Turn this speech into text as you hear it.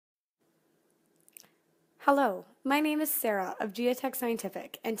Hello, my name is Sarah of Geotech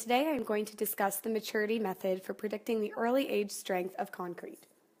Scientific, and today I am going to discuss the maturity method for predicting the early age strength of concrete.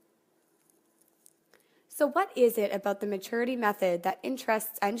 So what is it about the maturity method that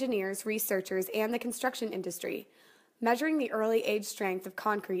interests engineers, researchers, and the construction industry? Measuring the early age strength of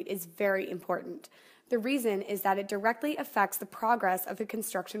concrete is very important. The reason is that it directly affects the progress of a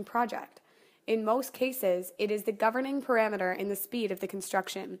construction project. In most cases, it is the governing parameter in the speed of the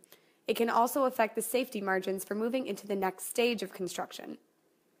construction. It can also affect the safety margins for moving into the next stage of construction.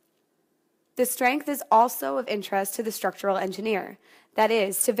 The strength is also of interest to the structural engineer. That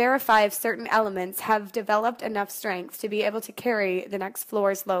is, to verify if certain elements have developed enough strength to be able to carry the next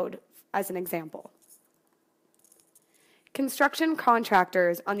floor's load, as an example. Construction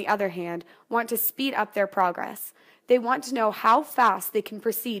contractors, on the other hand, want to speed up their progress. They want to know how fast they can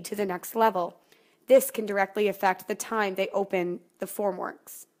proceed to the next level. This can directly affect the time they open the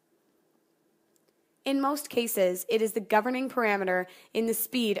formworks. In most cases, it is the governing parameter in the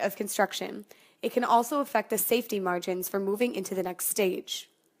speed of construction. It can also affect the safety margins for moving into the next stage.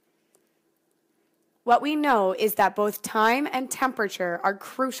 What we know is that both time and temperature are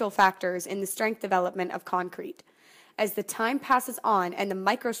crucial factors in the strength development of concrete. As the time passes on and the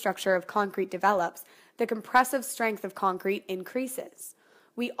microstructure of concrete develops, the compressive strength of concrete increases.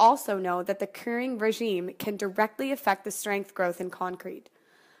 We also know that the curing regime can directly affect the strength growth in concrete.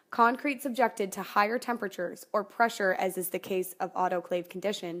 Concrete subjected to higher temperatures or pressure, as is the case of autoclave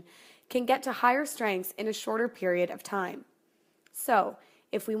condition, can get to higher strengths in a shorter period of time. So,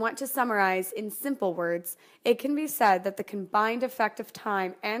 if we want to summarize in simple words, it can be said that the combined effect of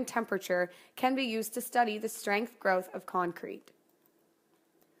time and temperature can be used to study the strength growth of concrete.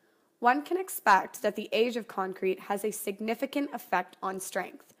 One can expect that the age of concrete has a significant effect on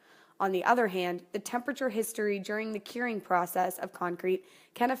strength. On the other hand, the temperature history during the curing process of concrete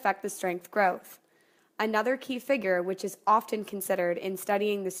can affect the strength growth. Another key figure which is often considered in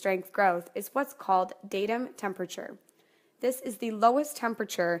studying the strength growth is what's called datum temperature. This is the lowest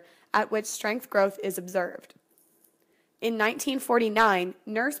temperature at which strength growth is observed. In 1949,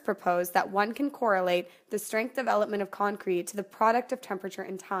 Nurse proposed that one can correlate the strength development of concrete to the product of temperature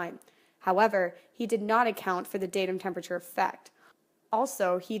and time. However, he did not account for the datum temperature effect.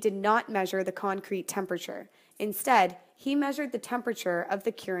 Also, he did not measure the concrete temperature. Instead, he measured the temperature of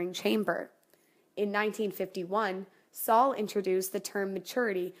the curing chamber. In 1951, Saul introduced the term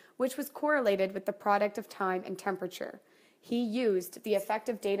maturity, which was correlated with the product of time and temperature. He used the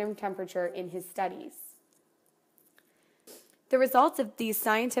effective datum temperature in his studies. The results of these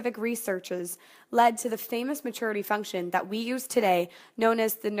scientific researches led to the famous maturity function that we use today, known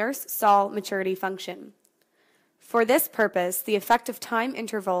as the Nurse-Saul maturity function. For this purpose, the effective time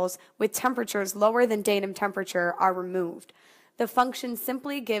intervals with temperatures lower than datum temperature are removed. The function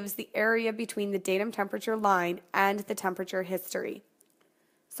simply gives the area between the datum temperature line and the temperature history.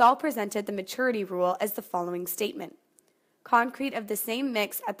 Saul presented the maturity rule as the following statement. Concrete of the same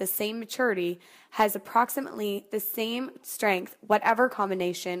mix at the same maturity has approximately the same strength whatever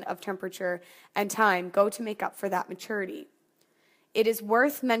combination of temperature and time go to make up for that maturity. It is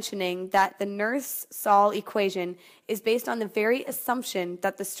worth mentioning that the Nurse-Saul equation is based on the very assumption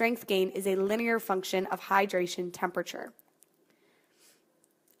that the strength gain is a linear function of hydration temperature.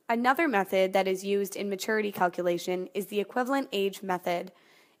 Another method that is used in maturity calculation is the equivalent age method.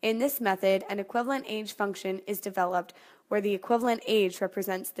 In this method, an equivalent age function is developed where the equivalent age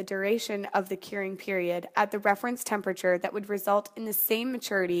represents the duration of the curing period at the reference temperature that would result in the same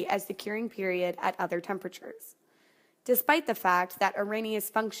maturity as the curing period at other temperatures. Despite the fact that Arrhenius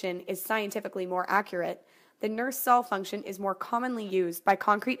function is scientifically more accurate, the Nurse-Saul function is more commonly used by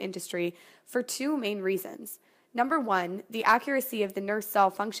concrete industry for two main reasons. Number one, the accuracy of the Nurse-Saul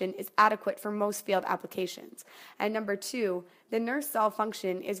function is adequate for most field applications. And number two, the Nurse-Saul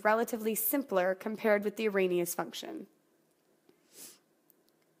function is relatively simpler compared with the Arrhenius function.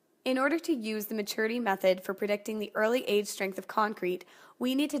 In order to use the maturity method for predicting the early age strength of concrete,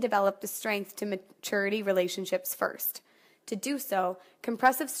 we need to develop the strength to maturity relationships first. To do so,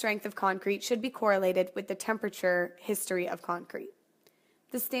 compressive strength of concrete should be correlated with the temperature history of concrete.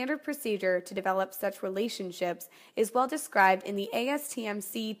 The standard procedure to develop such relationships is well described in the ASTM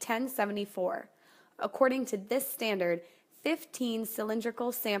C1074. According to this standard, 15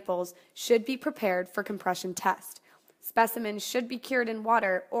 cylindrical samples should be prepared for compression test. Specimens should be cured in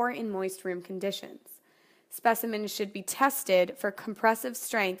water or in moist room conditions. Specimens should be tested for compressive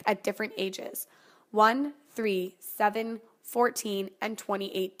strength at different ages, 1, 3, 7, 14, and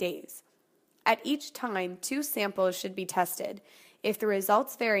 28 days. At each time, 2 samples should be tested. If the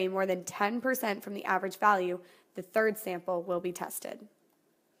results vary more than 10% from the average value, the third sample will be tested.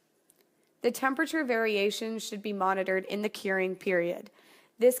 The temperature variation should be monitored in the curing period.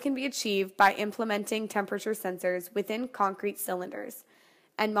 This can be achieved by implementing temperature sensors within concrete cylinders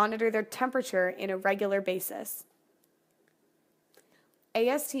and monitor their temperature in a regular basis.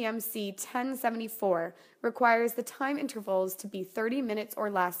 ASTM C1074 requires the time intervals to be 30 minutes or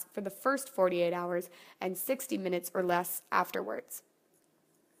less for the first 48 hours and 60 minutes or less afterwards.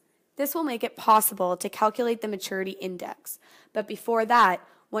 This will make it possible to calculate the maturity index, but before that,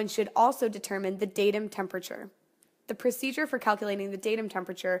 one should also determine the datum temperature. The procedure for calculating the datum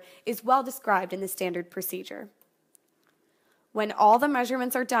temperature is well described in the standard procedure. When all the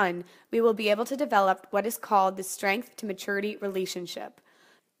measurements are done, we will be able to develop what is called the strength to maturity relationship.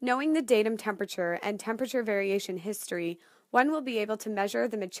 Knowing the datum temperature and temperature variation history, one will be able to measure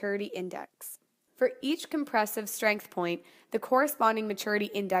the maturity index. For each compressive strength point, the corresponding maturity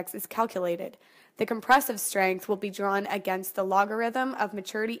index is calculated. The compressive strength will be drawn against the logarithm of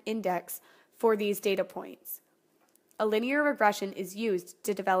maturity index for these data points. A linear regression is used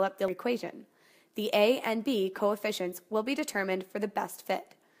to develop the equation. The A and B coefficients will be determined for the best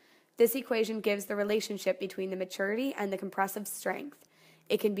fit. This equation gives the relationship between the maturity and the compressive strength.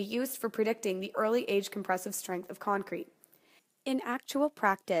 It can be used for predicting the early age compressive strength of concrete. In actual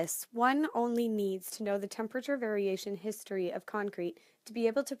practice, one only needs to know the temperature variation history of concrete to be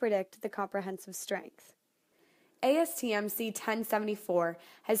able to predict the comprehensive strength. ASTM C1074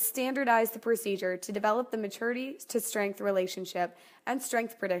 has standardized the procedure to develop the maturity to strength relationship and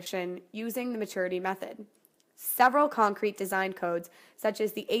strength prediction using the maturity method. Several concrete design codes, such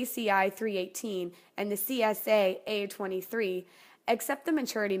as the ACI 318 and the CSA A23, accept the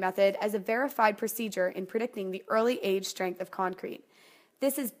maturity method as a verified procedure in predicting the early age strength of concrete.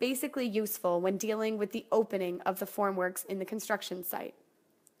 This is basically useful when dealing with the opening of the formworks in the construction site.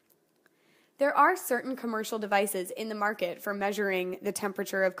 There are certain commercial devices in the market for measuring the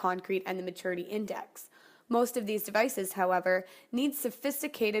temperature of concrete and the maturity index. Most of these devices, however, need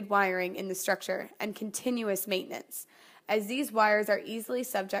sophisticated wiring in the structure and continuous maintenance, as these wires are easily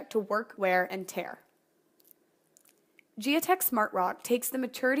subject to work wear and tear. Geotech Smartrock takes the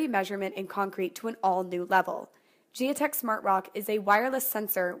maturity measurement in concrete to an all-new level. Geotech Smartrock is a wireless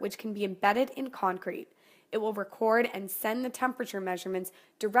sensor which can be embedded in concrete. It will record and send the temperature measurements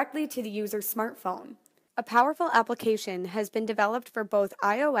directly to the user's smartphone. A powerful application has been developed for both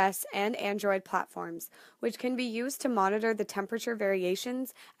iOS and Android platforms, which can be used to monitor the temperature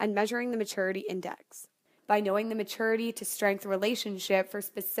variations and measuring the maturity index. By knowing the maturity to strength relationship for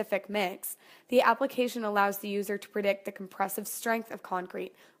specific mix, the application allows the user to predict the compressive strength of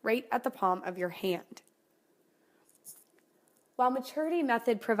concrete right at the palm of your hand. While maturity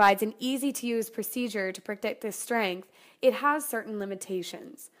method provides an easy-to-use procedure to predict the strength, it has certain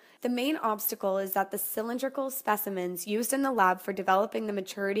limitations. The main obstacle is that the cylindrical specimens used in the lab for developing the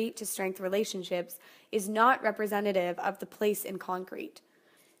maturity to strength relationships is not representative of the place in concrete.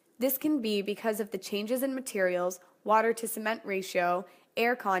 This can be because of the changes in materials, water to cement ratio,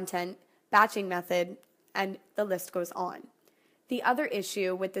 air content, batching method, and the list goes on. The other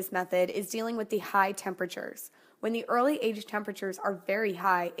issue with this method is dealing with the high temperatures. When the early age temperatures are very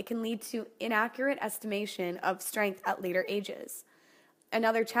high, it can lead to inaccurate estimation of strength at later ages.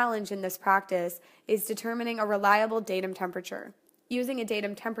 Another challenge in this practice is determining a reliable datum temperature. Using a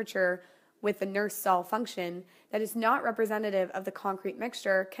datum temperature with the Nurse-Saul function that is not representative of the concrete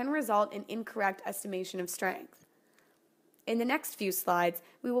mixture can result in incorrect estimation of strength. In the next few slides,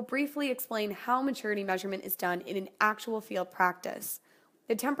 we will briefly explain how maturity measurement is done in an actual field practice.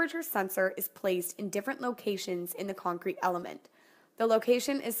 The temperature sensor is placed in different locations in the concrete element. The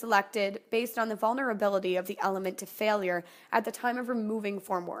location is selected based on the vulnerability of the element to failure at the time of removing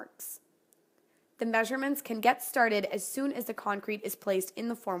formworks. The measurements can get started as soon as the concrete is placed in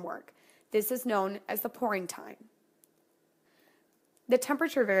the formwork. This is known as the pouring time. The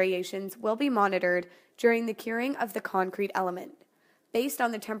temperature variations will be monitored during the curing of the concrete element. Based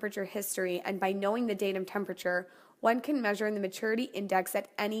on the temperature history and by knowing the datum temperature, one can measure the maturity index at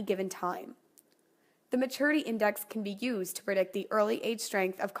any given time. The maturity index can be used to predict the early age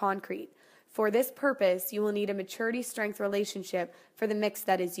strength of concrete. For this purpose, you will need a maturity strength relationship for the mix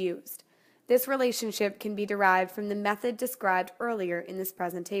that is used. This relationship can be derived from the method described earlier in this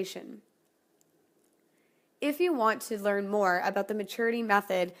presentation. If you want to learn more about the maturity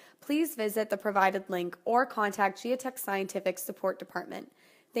method, please visit the provided link or contact Geotech Scientific Support Department.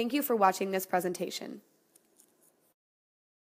 Thank you for watching this presentation.